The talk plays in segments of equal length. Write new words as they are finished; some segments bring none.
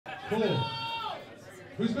Cool.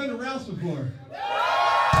 Who's been to Rouse before?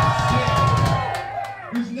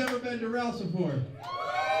 Who's never been to Rouse before?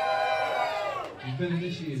 You've been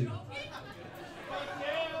initiated. Are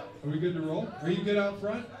we good to roll? Are you good out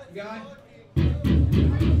front, guy?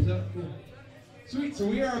 Is that cool? Sweet. So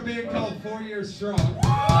we are a band called 4 Years Strong.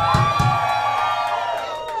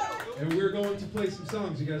 And we're going to play some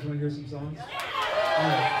songs. You guys want to hear some songs? All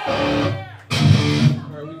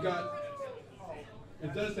right, we've got...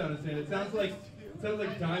 It does sound insane. It sounds like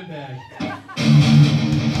Dimebag.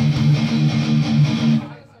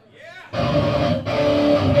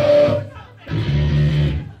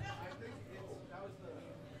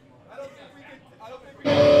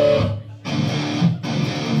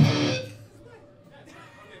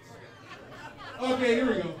 Okay, here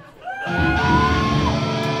we go.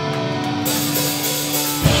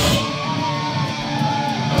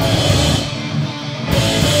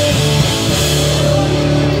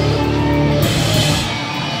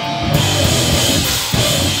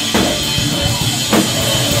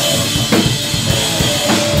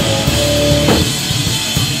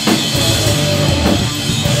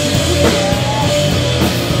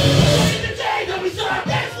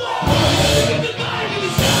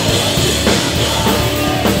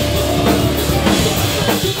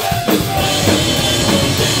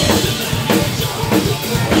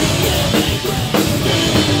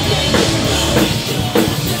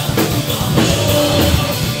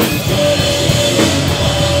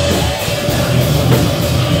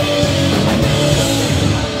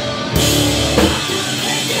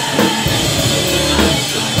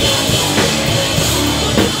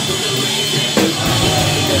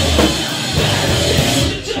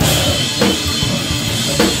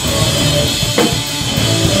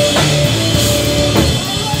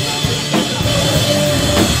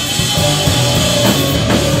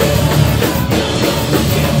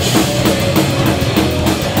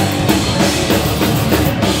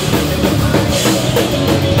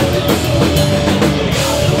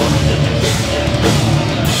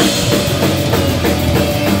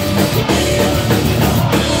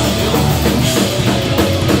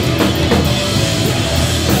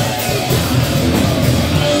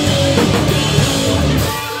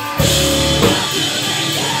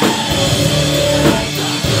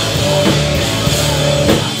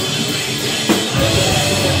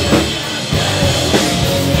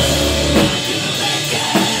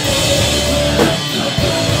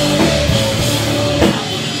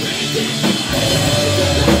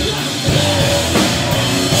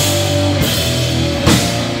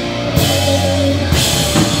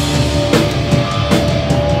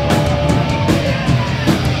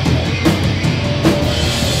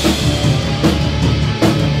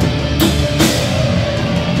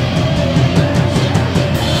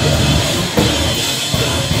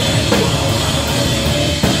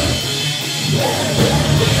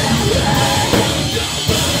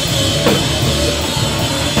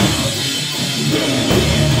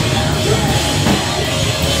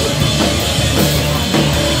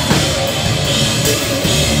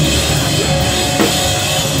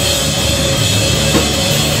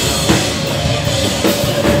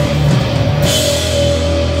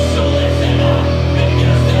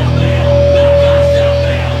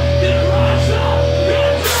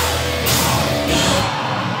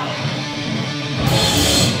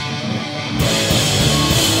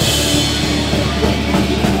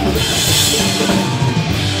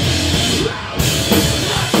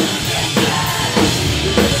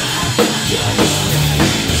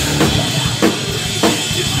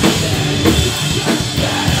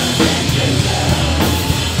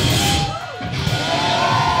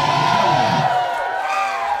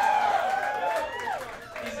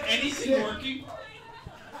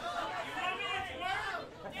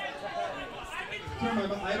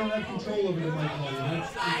 I don't have control over the mic volume.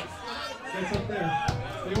 That's up there.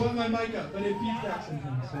 They want my mic up, but it feedback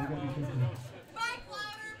sometimes, so I gotta be careful.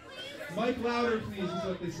 Mic louder, please, is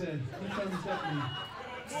what they said. Sometimes that means.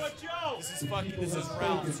 This is fucking, this is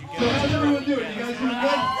rounds. So how's everyone doing? You guys doing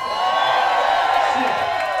good?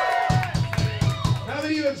 How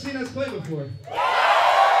many of you have seen us play before?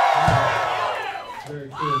 Very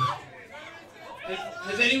cool.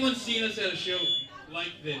 Has anyone seen us at a show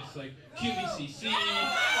like this? Like QVCC, or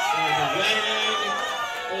The Wedding,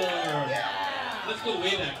 or let's go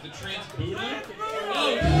way back, the Trans Buddha?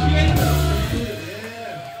 Oh, shit!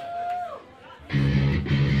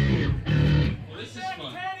 Well, this is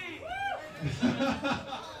fun.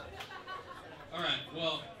 Alright,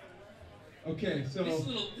 well. Okay, so.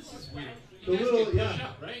 This is weird. The You guys little, can push yeah.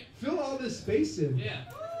 up, right? Fill all this space in. Yeah.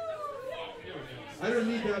 Here we go. I don't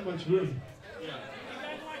need that much room. Yeah.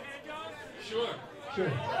 Sure. Sure.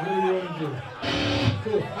 Whatever you want to do.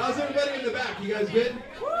 Cool. How's everybody in the back? You guys good?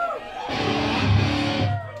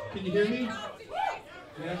 Can you hear me?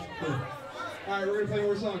 Yeah? Cool. Alright, we're going to play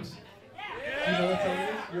more songs. Do you know what song it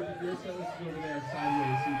is? Your song is over there,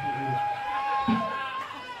 sideways, so you can read it.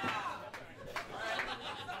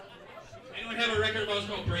 Anyone have a record of ours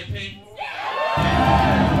called Brain Pain?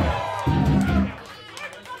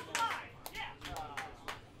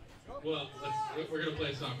 Well, we're going to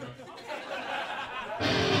play a song from it.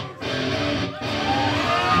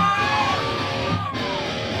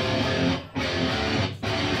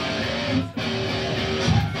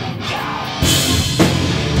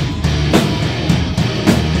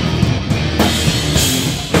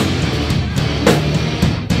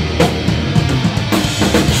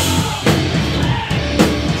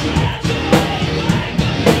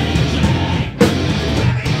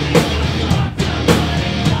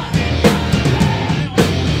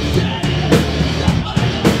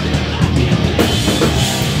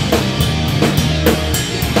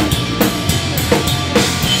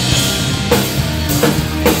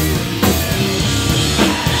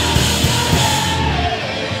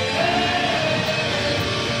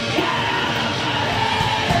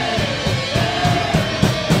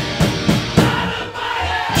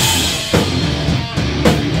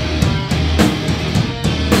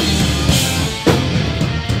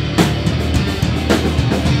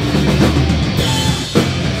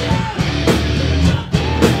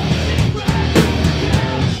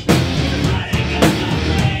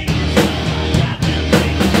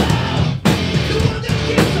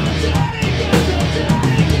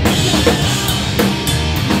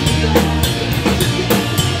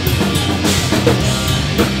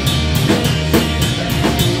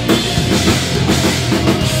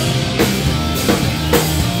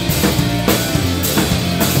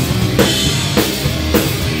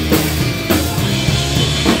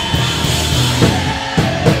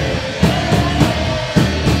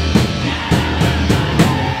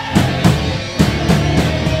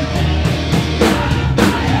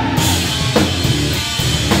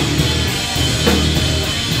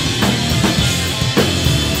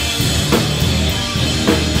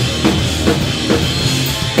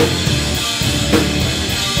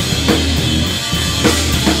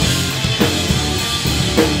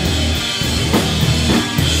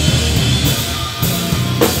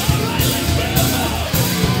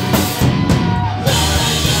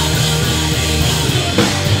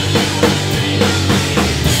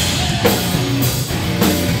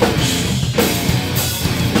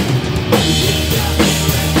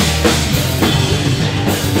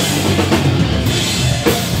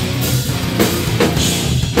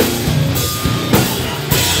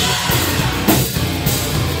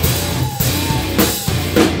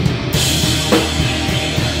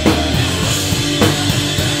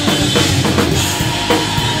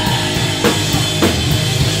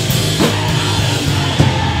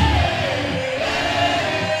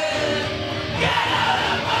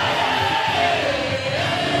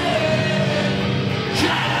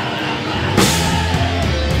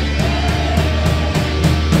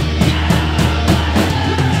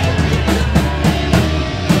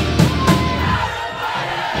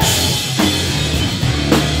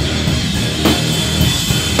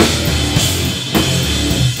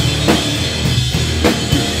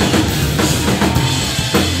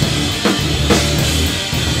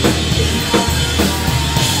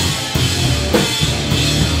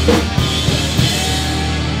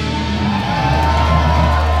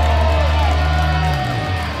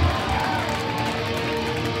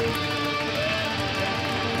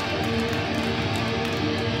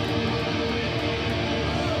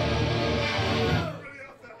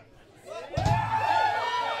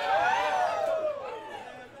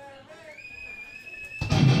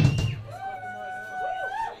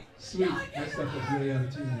 Sweet. That stuff was really out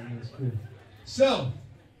of tune. That was cool. So,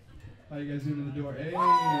 how you guys doing in the door? Hey,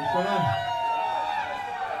 what's going on?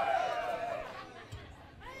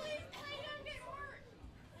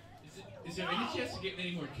 Is there any chance of getting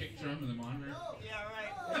any more kick drum in the monitor? Yeah,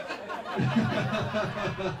 right.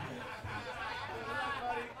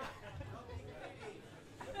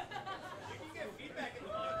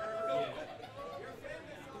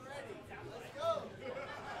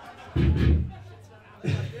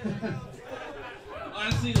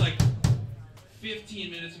 Honestly, like 15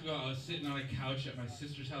 minutes ago, I was sitting on a couch at my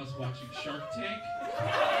sister's house watching Shark Tank.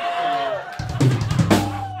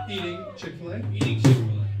 Eating Chick-fil-A? Eating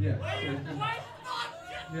Chick-fil-A. Yeah.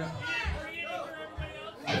 Yeah.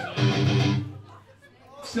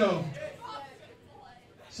 So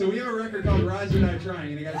we have a record called Rise or Die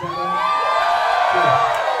Trying. Any guys have that?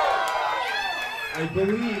 I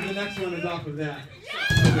believe the next one is off of that.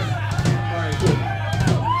 Okay. Alright, cool.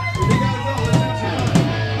 If you guys all listen to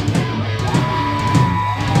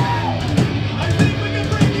I think we can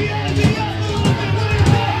bring the energy up a little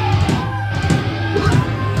bit. What do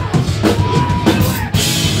you think?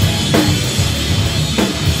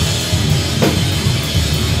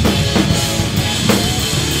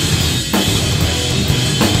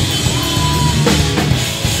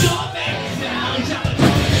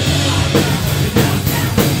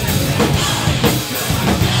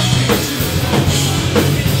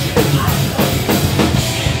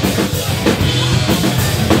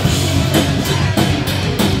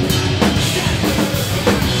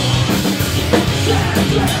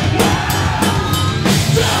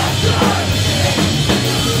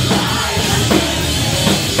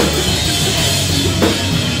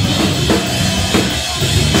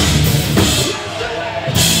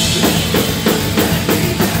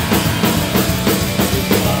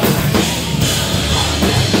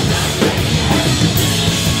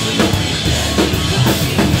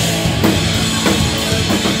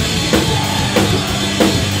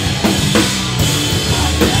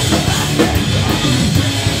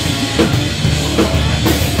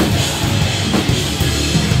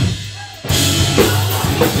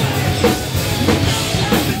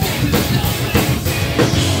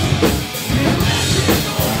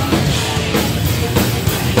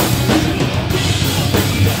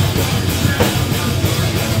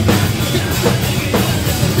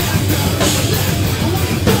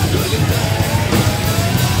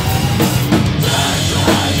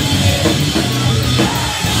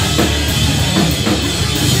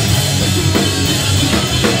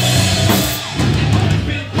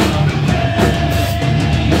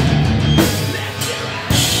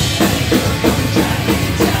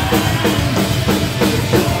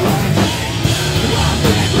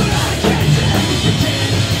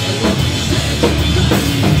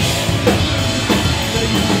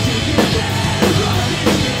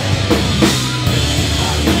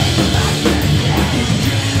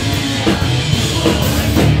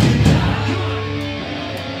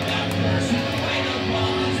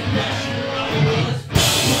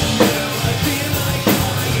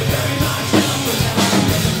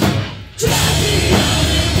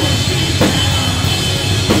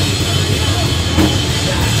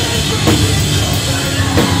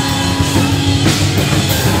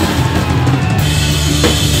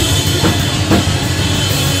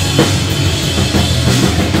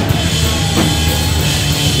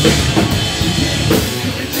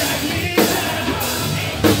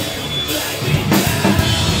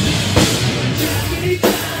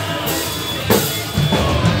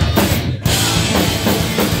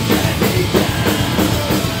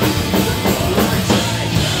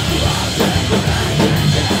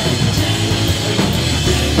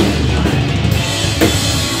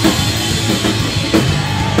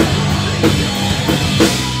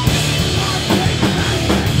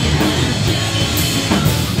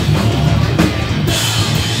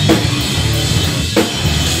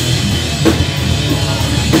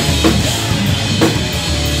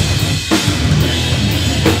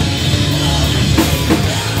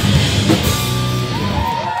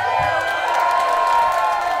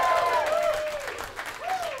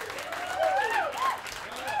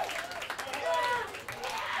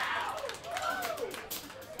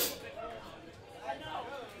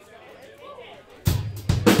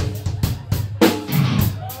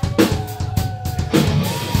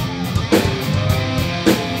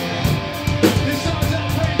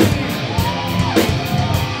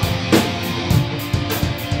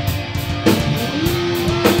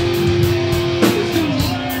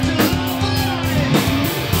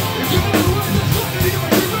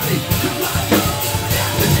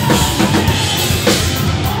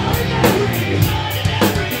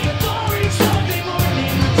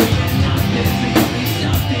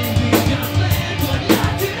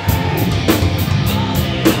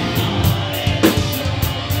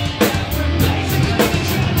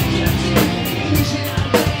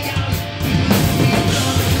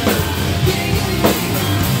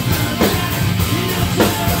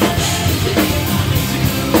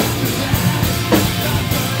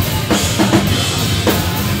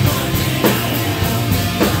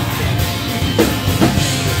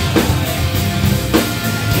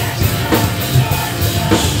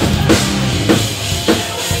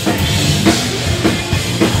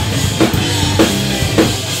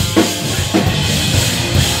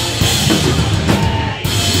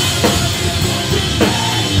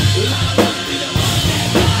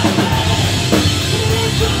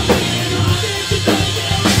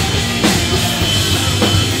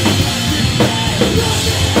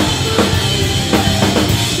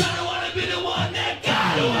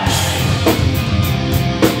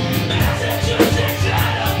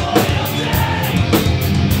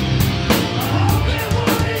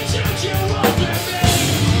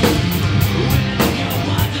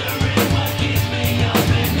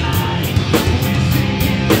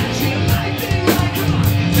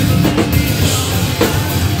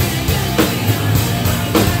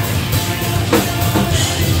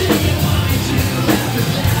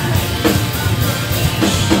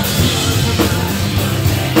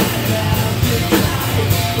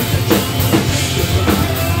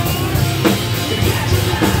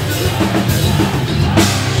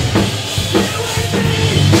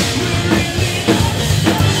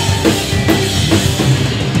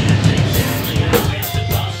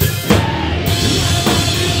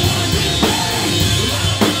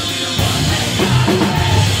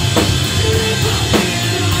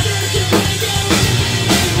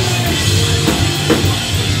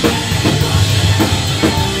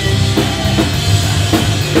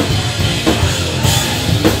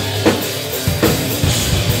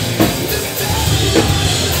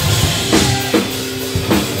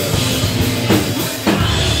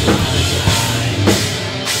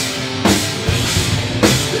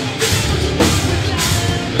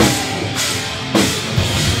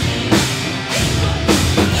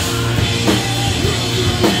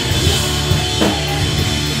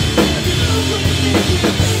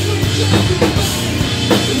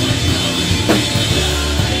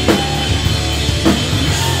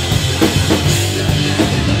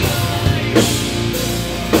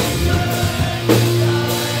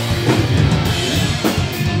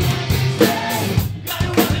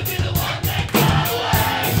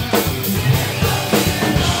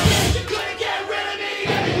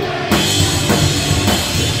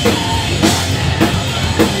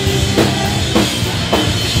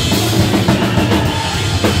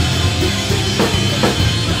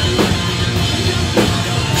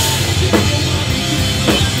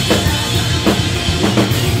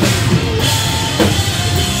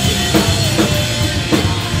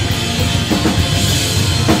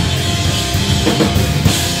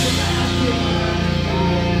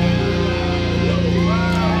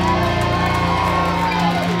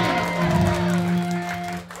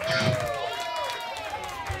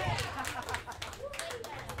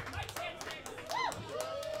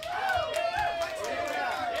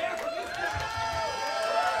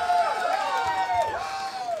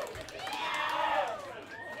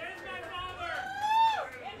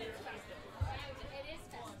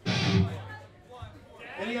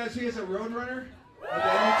 Any guys see us at Roadrunner?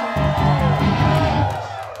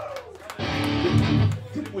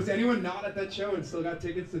 Was anyone not at that show and still got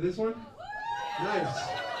tickets to this one? Nice.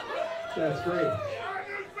 That's great.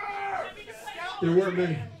 There weren't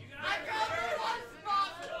many.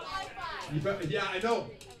 Yeah, I know.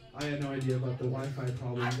 I had no idea about the Wi-Fi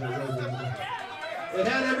problems. It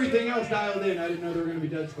had everything else dialed in. I didn't know there were going to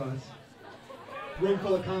be dead spots. Room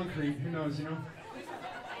full of concrete. Who knows, you know?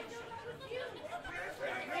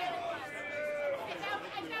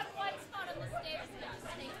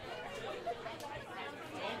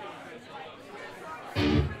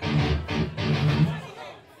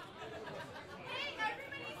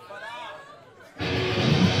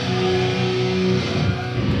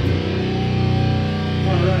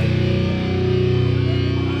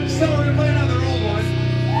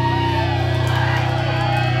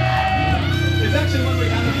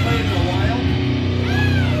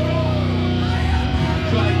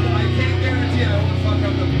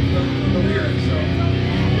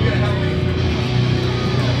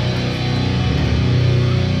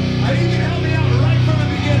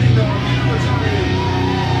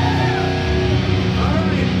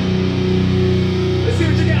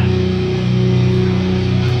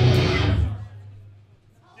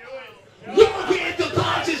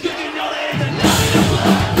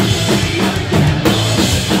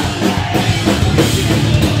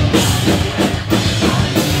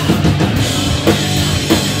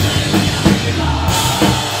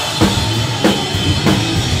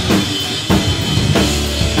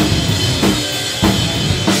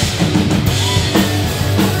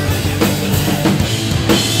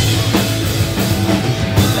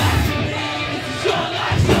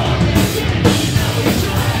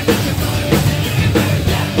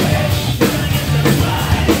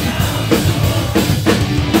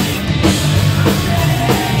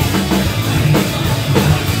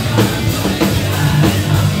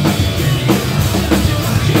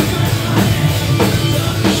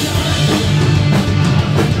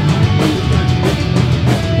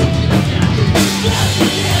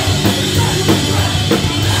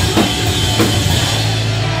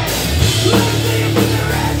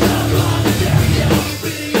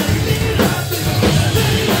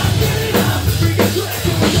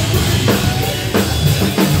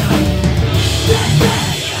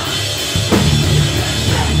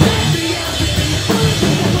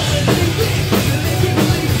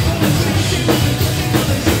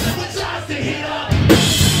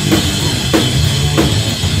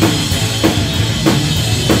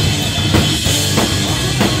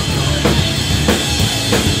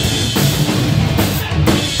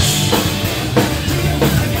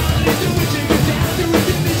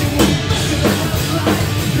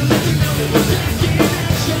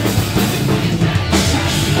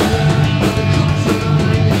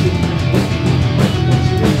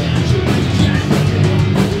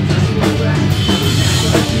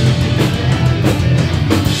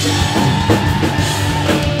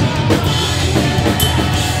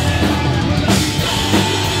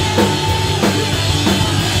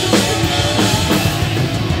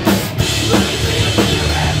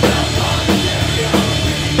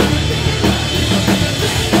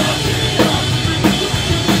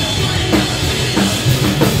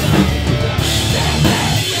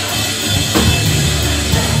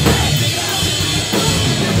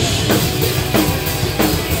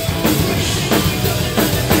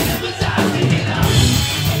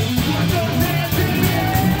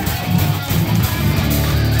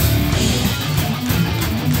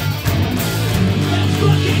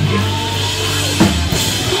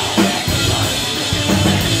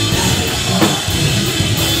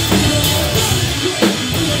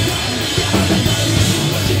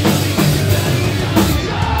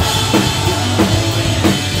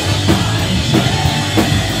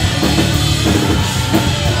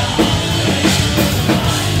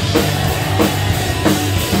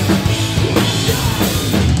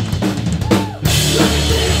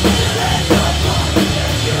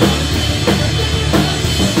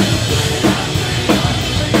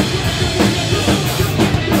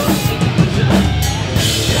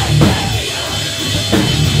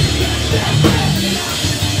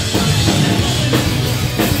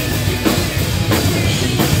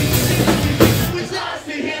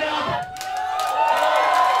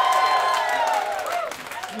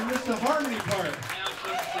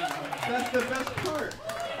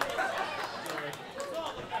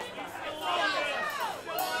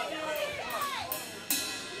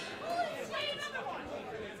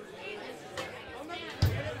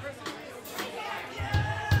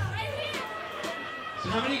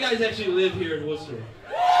 How many guys actually live here in Worcester?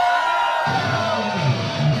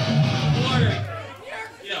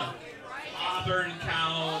 You know, Auburn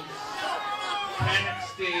counts,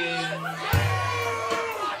 Paxton.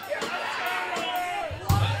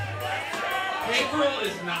 Haverhill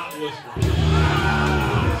is not Worcester.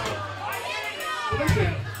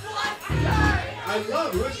 Listen, I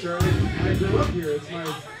love Worcester. I grew up here. It's my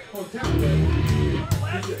hometown.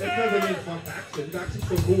 But it doesn't mean fuck Paxton. Paxton's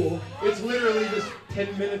so cool. It's literally just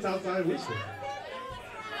 10 minutes outside of Worcester.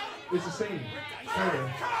 It's the same. Kind of.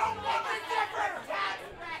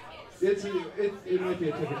 It might be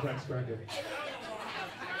a ticket tax bracket.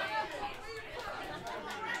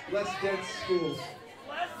 Less dense schools.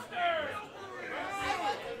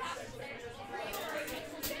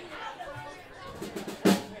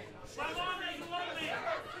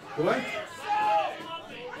 What?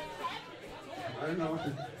 I don't know.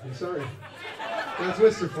 I'm sorry. That's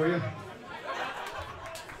Worcester for you.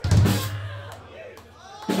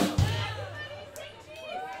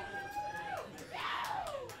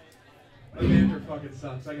 My banter fucking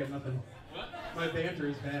sucks. I got nothing. My banter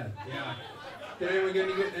is bad. Yeah. Did anyone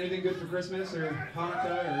get anything good for Christmas or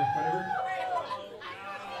Hanukkah or whatever?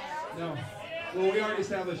 No. Well, we already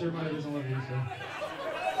established your mother doesn't love you, so.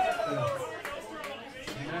 Yeah.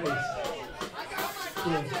 Nice.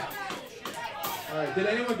 Cool. Alright, did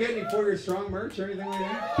anyone get any Porter Strong merch or anything like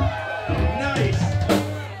that? Nice!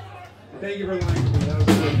 Thank you for lying to me, that was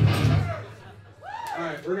good.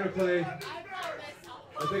 Alright, we're gonna play. I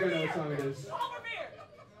think I know what song it is.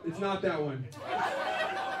 It's not that one.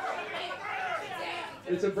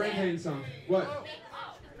 It's a brain pain song. What?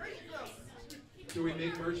 Do we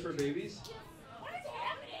make merch for babies?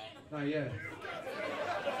 Not yet.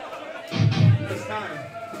 It's time.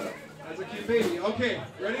 That's a cute baby. Okay,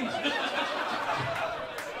 ready?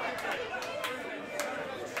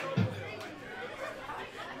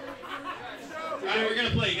 Alright, we're gonna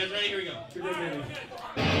play. You guys ready? Here we go. Good baby.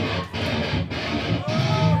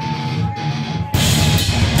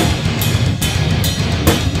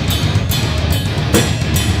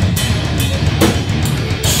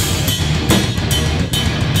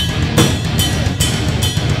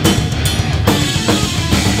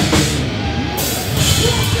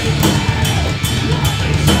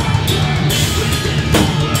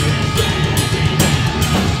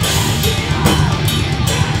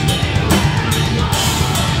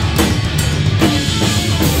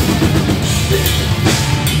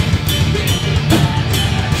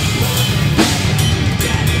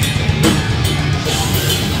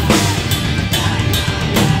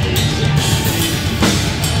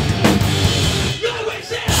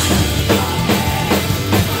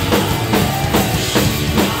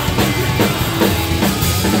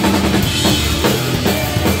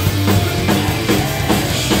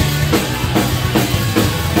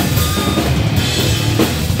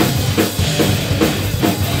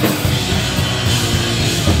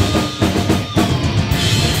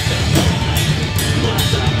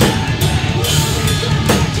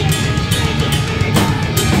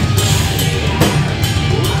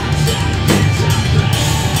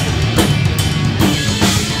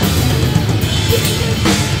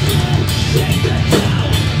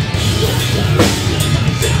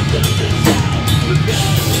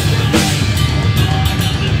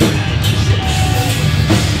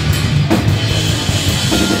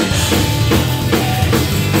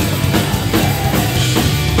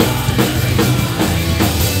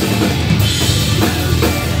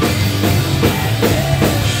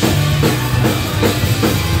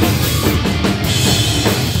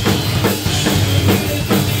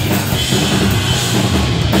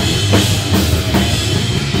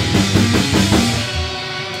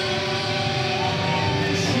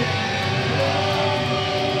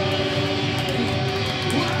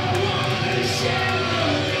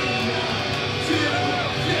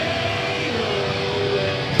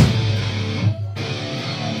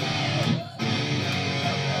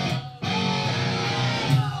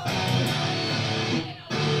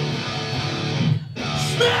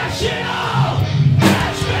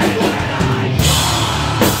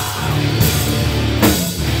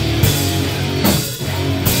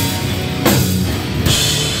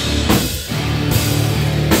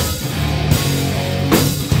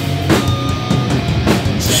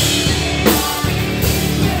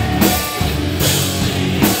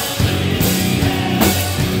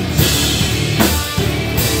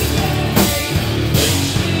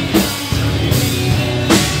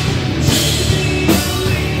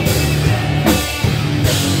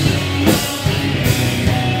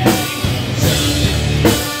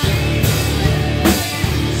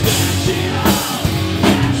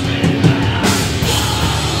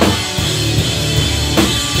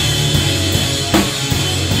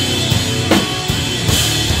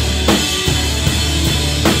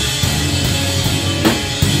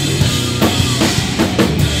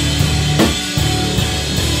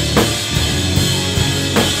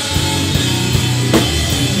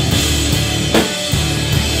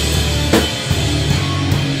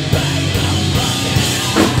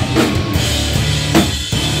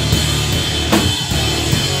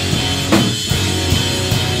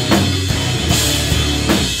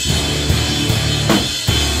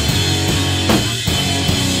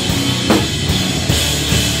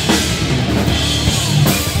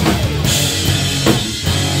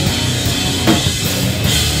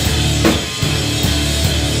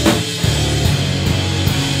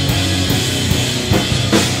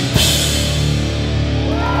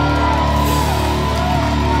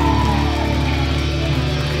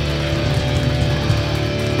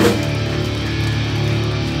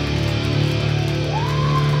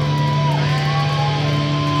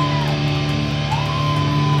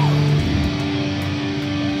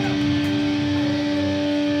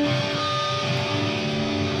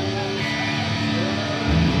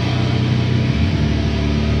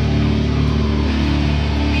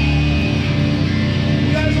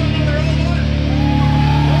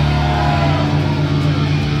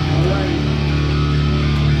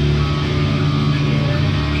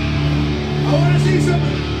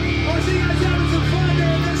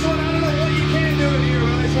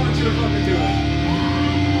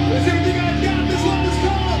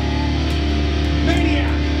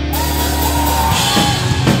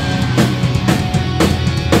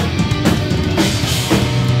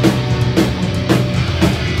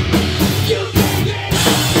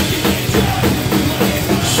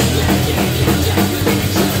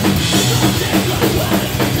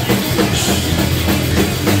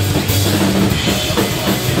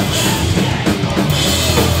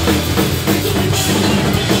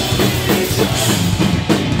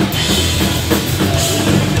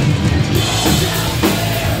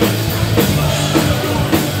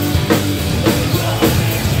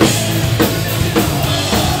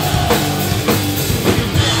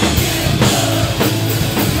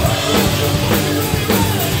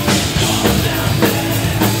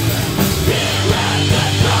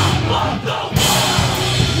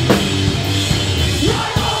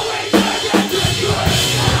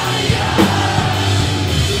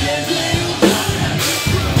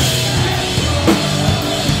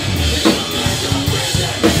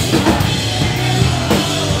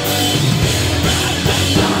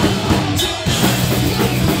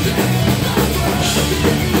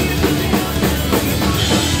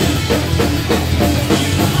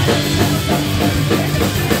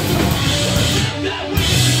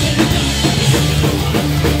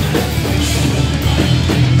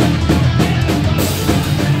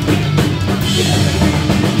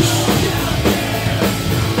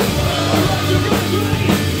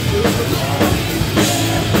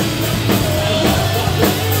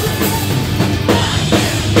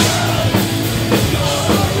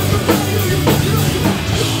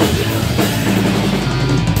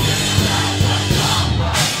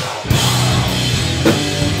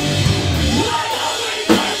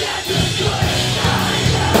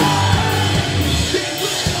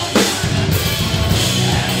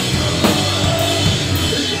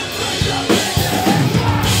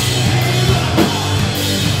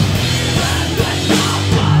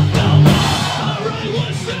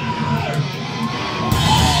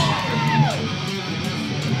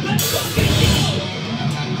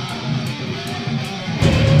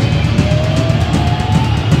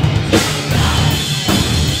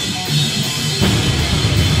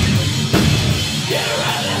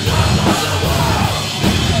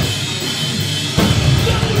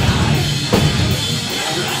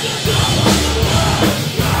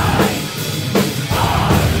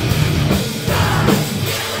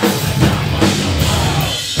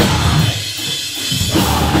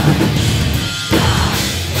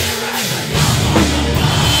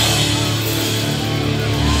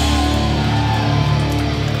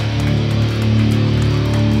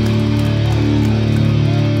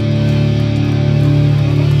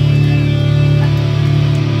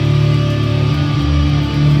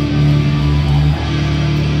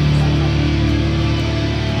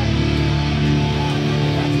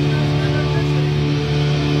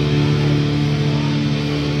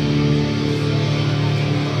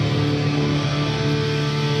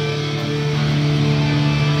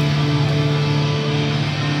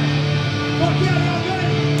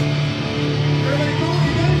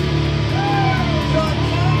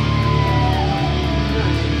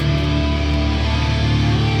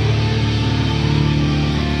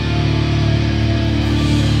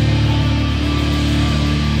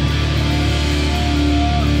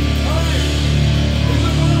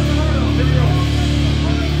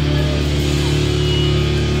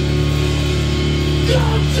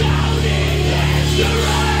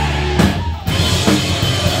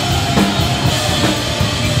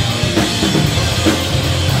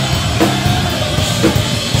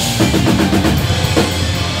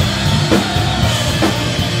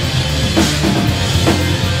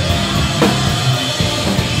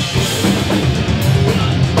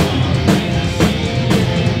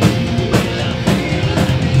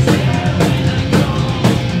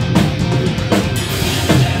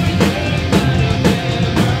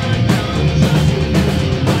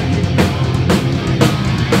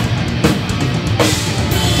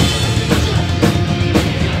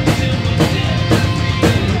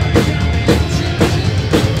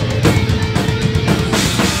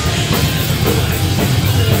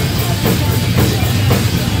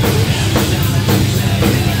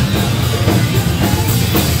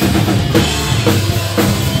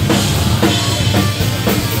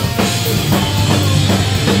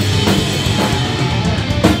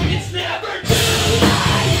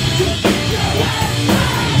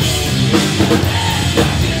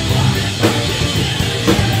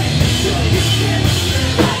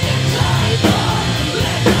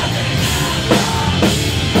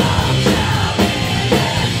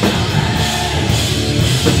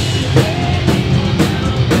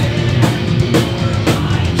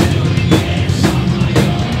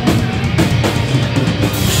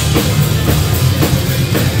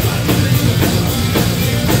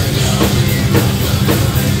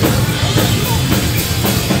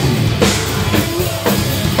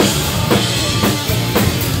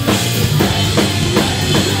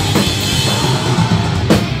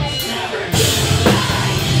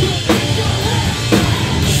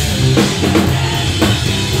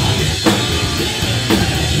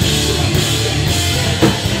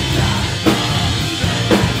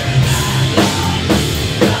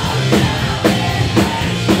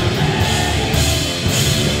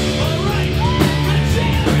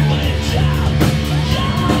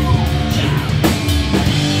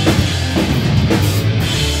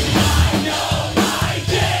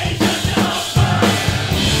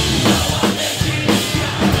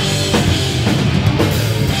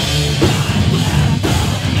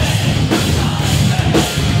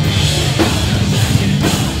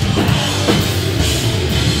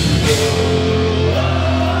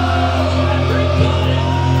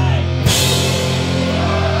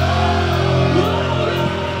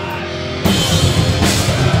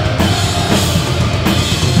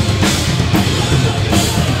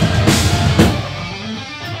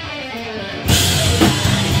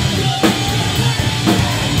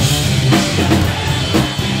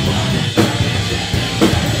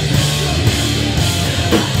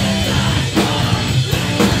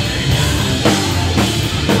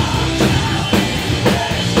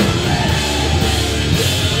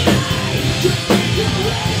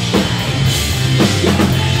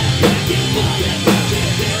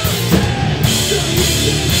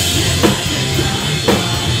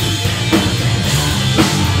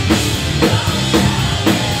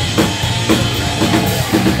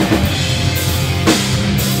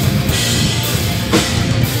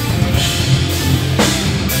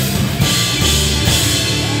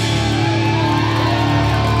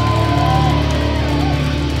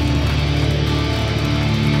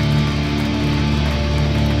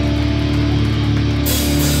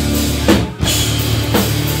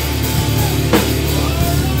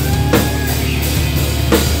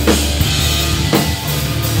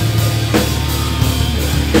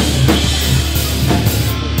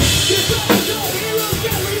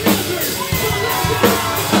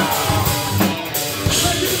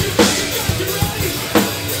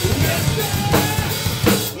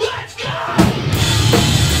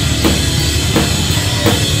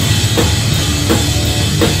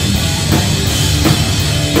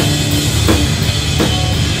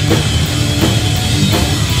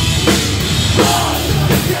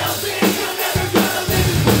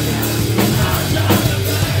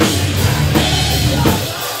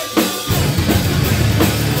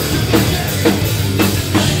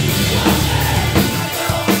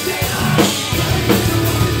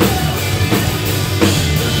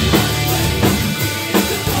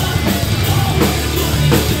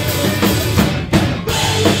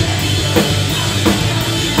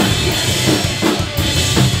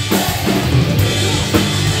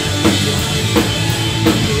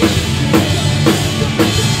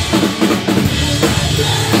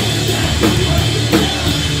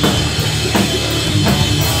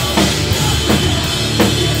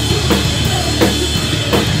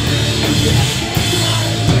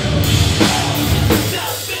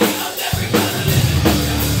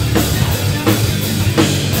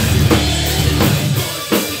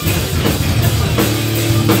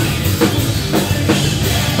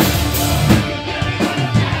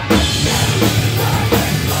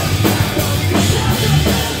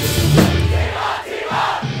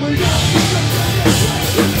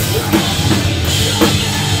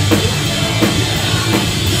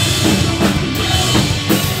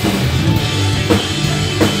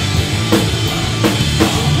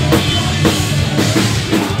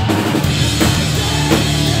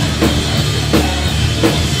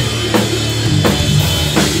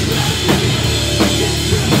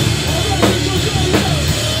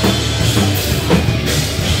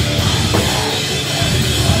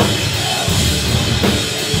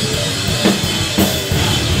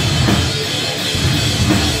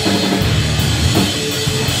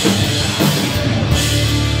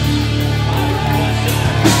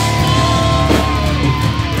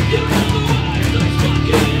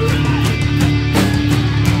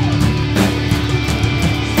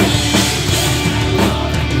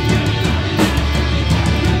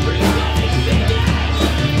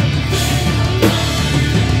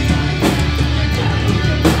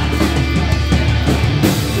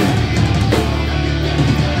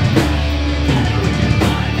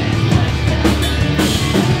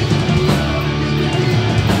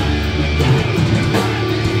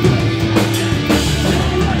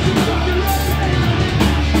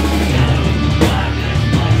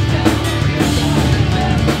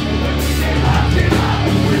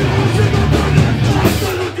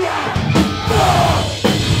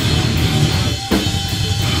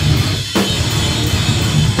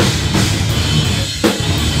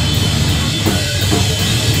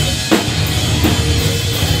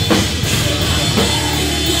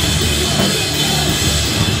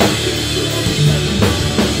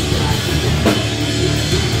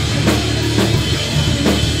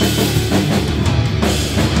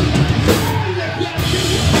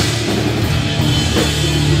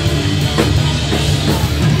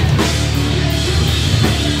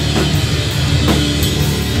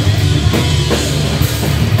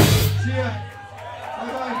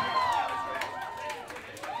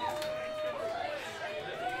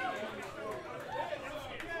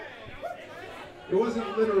 It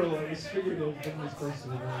wasn't literal, it was figurative from this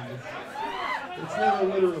person. It's never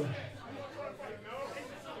literal.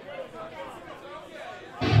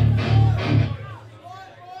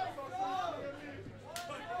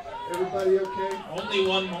 Everybody okay? Only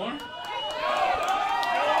one more?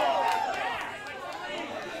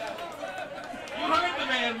 You heard the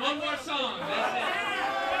man, one more song, that's it.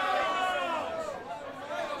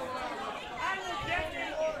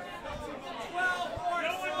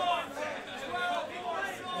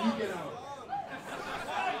 You get out.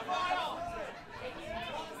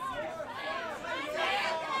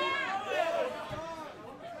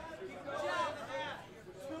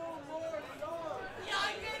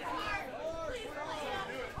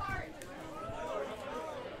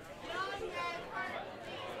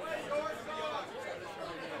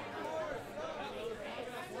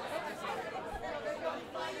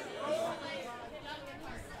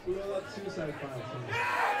 We all have suicide files.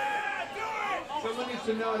 Someone needs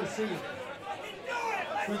to know how to sing it.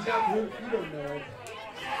 Who's got who? You don't know it.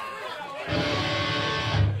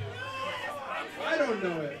 I don't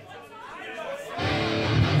know it.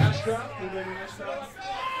 Ash drop? Can you do an ash drop?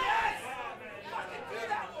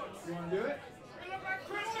 You want to do it?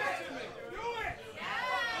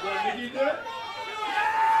 You want Nikki to do it?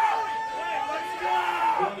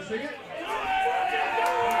 You want to sing it?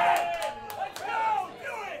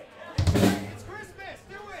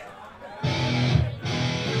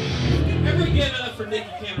 Everyone give it up for Nikki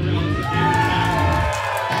Cameron.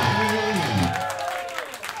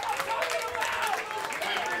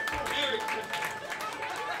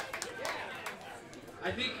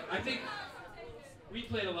 I think we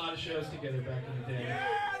played a lot of shows together back in the day.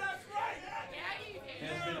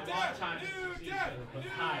 And it's been a long time since we've seen each other. But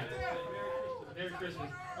hi. Merry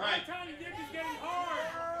Christmas. All right. You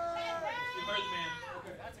heard the man.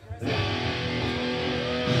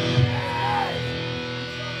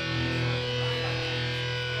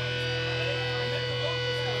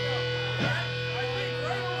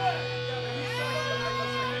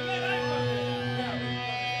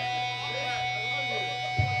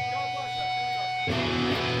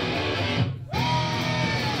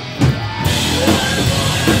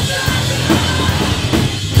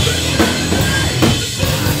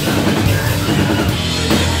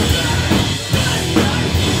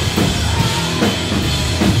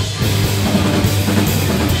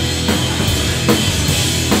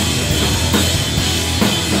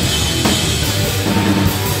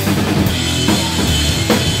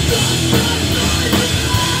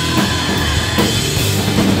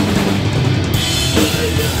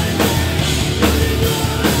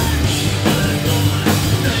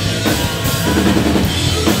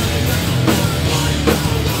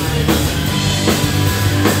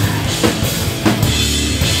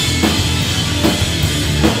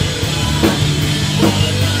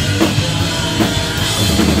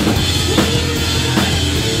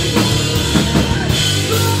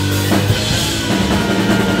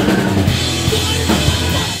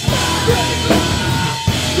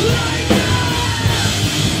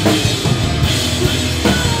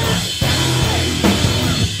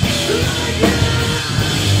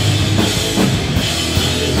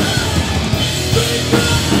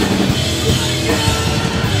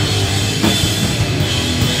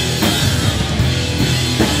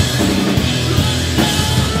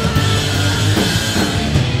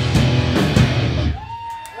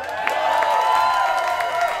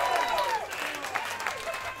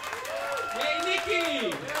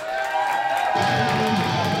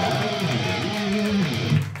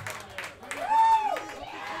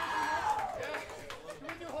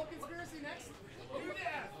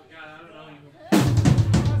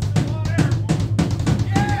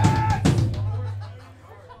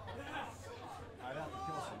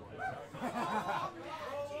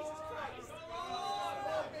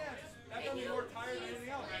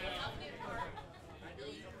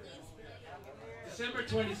 December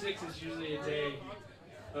 26th is usually a day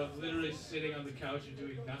of literally sitting on the couch and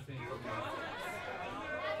doing nothing.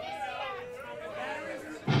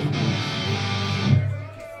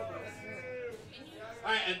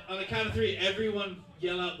 Alright, and on the count of three, everyone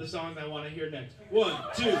yell out the song I want to hear next. 1,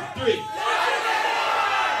 2, 3.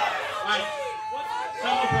 Alright,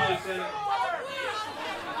 someone probably said it.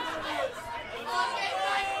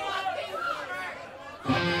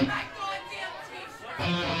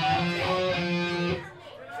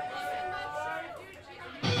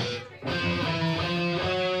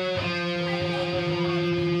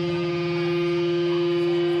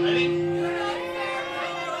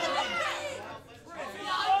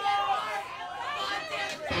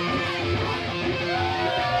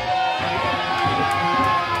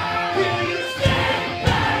 Can you stand?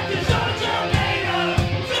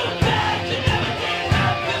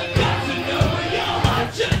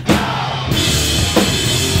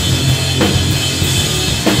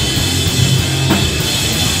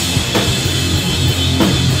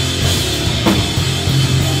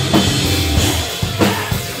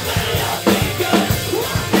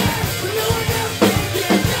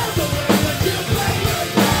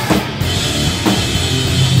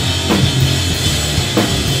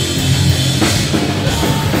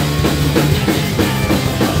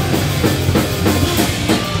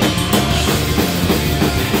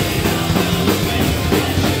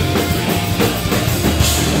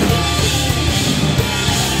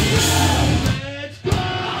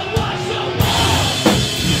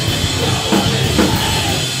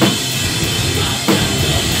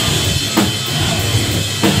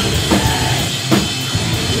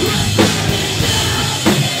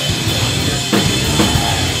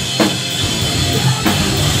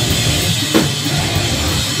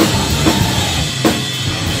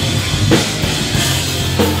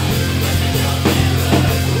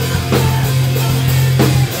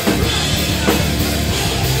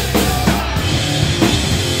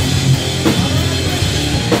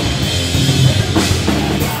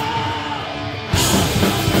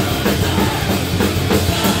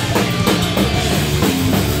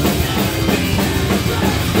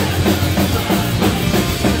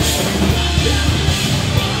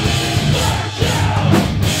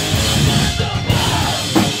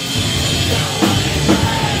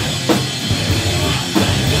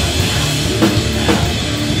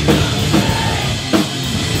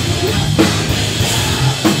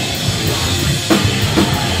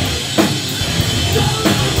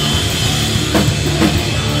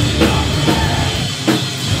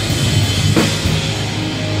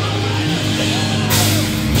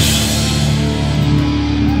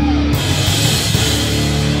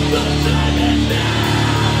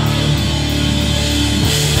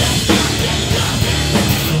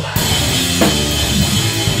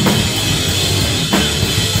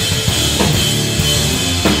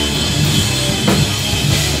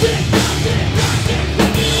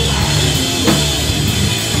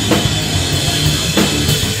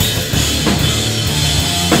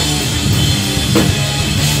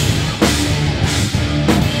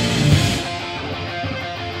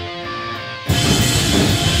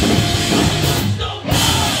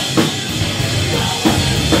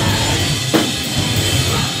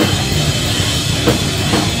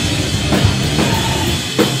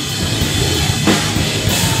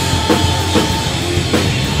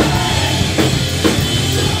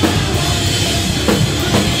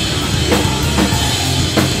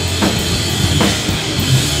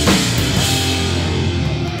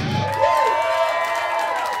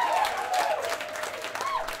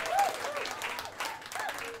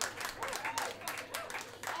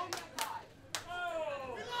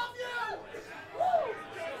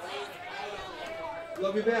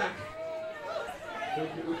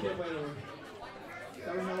 We can't play it over. I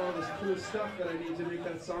don't have all this cool stuff that I need to make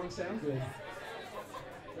that song sound good.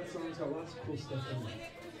 That song's got lots of cool stuff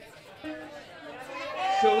in it.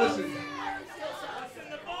 So listen.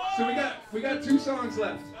 So we got 2 songs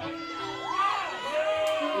left.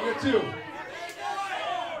 We got 2.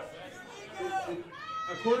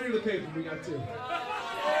 According to the paper, we got 2.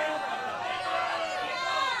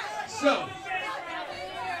 So,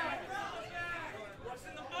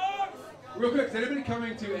 real quick, is anybody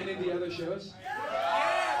coming to any of the other shows?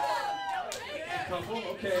 A couple?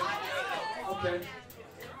 Okay. Okay.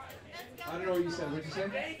 I don't know what you said. What did you say?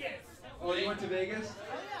 Vegas. Oh, you went to Vegas?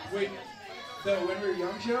 Wait, the When We Were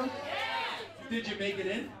Young show? Did you make it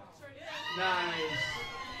in? Nice.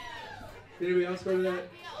 Did anybody else go to that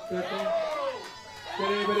thing?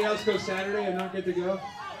 Did anybody else go Saturday and not get to go?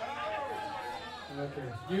 Okay.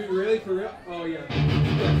 You really, for real? Oh yeah.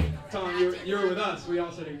 Yeah. Tom, you were with us. We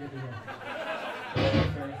also didn't get to go.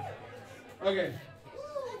 Okay. Okay.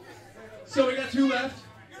 So we got 2 left.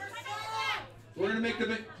 We're gonna make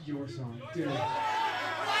your song, dude.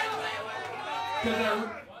 Because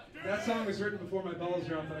that song was written before my balls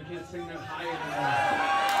dropped, and I can't sing that high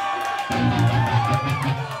anymore.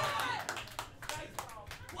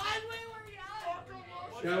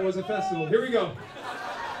 That was a festival. Here we go.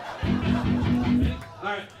 All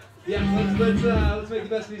right. Yeah. Let's make the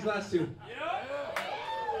best of these last 2.